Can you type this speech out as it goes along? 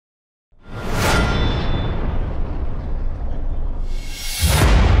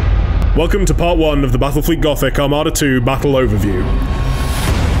Welcome to part 1 of the Battlefleet Gothic Armada 2 Battle Overview.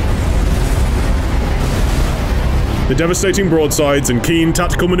 The devastating broadsides and keen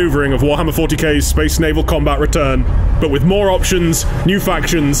tactical maneuvering of Warhammer 40k's space naval combat return, but with more options, new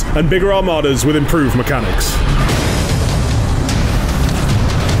factions, and bigger armadas with improved mechanics.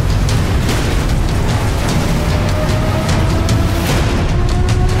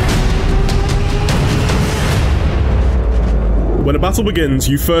 When a battle begins,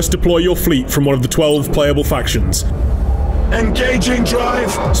 you first deploy your fleet from one of the 12 playable factions. Engaging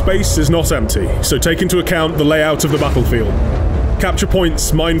drive! Space is not empty, so take into account the layout of the battlefield. Capture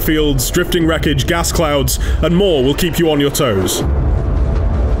points, minefields, drifting wreckage, gas clouds, and more will keep you on your toes.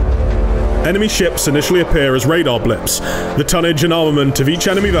 Enemy ships initially appear as radar blips, the tonnage and armament of each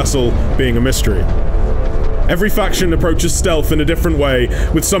enemy vessel being a mystery. Every faction approaches stealth in a different way,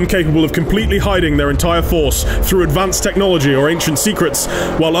 with some capable of completely hiding their entire force through advanced technology or ancient secrets,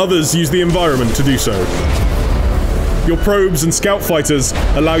 while others use the environment to do so. Your probes and scout fighters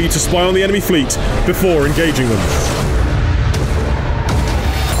allow you to spy on the enemy fleet before engaging them.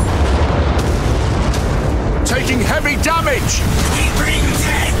 Taking heavy damage!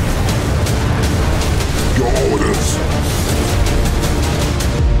 Your orders!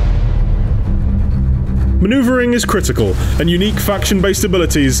 Maneuvering is critical, and unique faction-based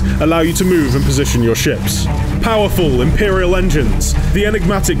abilities allow you to move and position your ships. Powerful Imperial engines, the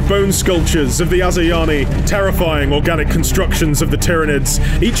enigmatic bone sculptures of the Azayani, terrifying organic constructions of the Tyranids,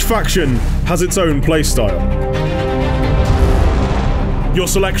 each faction has its own playstyle. Your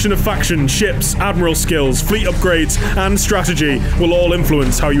selection of faction, ships, admiral skills, fleet upgrades, and strategy will all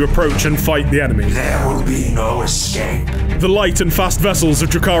influence how you approach and fight the enemy. There will be no escape. The light and fast vessels of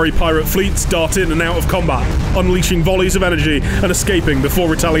Drakari pirate fleets dart in and out of combat, unleashing volleys of energy and escaping before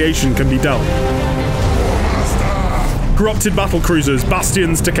retaliation can be dealt. Corrupted battlecruisers,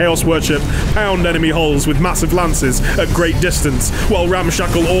 bastions to chaos worship, pound enemy hulls with massive lances at great distance, while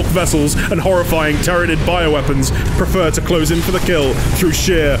ramshackle orc vessels and horrifying Tyranid bioweapons prefer to close in for the kill through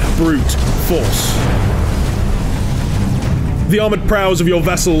sheer brute force. The armoured prows of your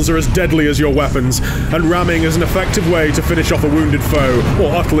vessels are as deadly as your weapons, and ramming is an effective way to finish off a wounded foe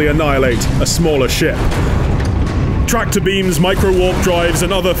or utterly annihilate a smaller ship. Tractor beams, micro-warp drives,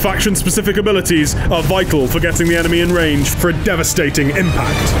 and other faction-specific abilities are vital for getting the enemy in range for a devastating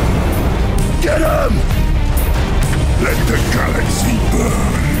impact. Get him! Let the galaxy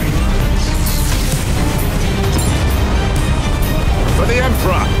burn! For the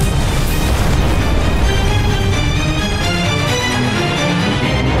Emperor!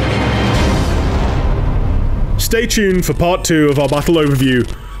 Stay tuned for part 2 of our battle overview,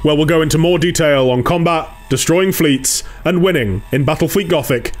 where we'll go into more detail on combat, destroying fleets, and winning in Battlefleet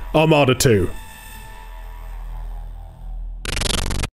Gothic Armada 2.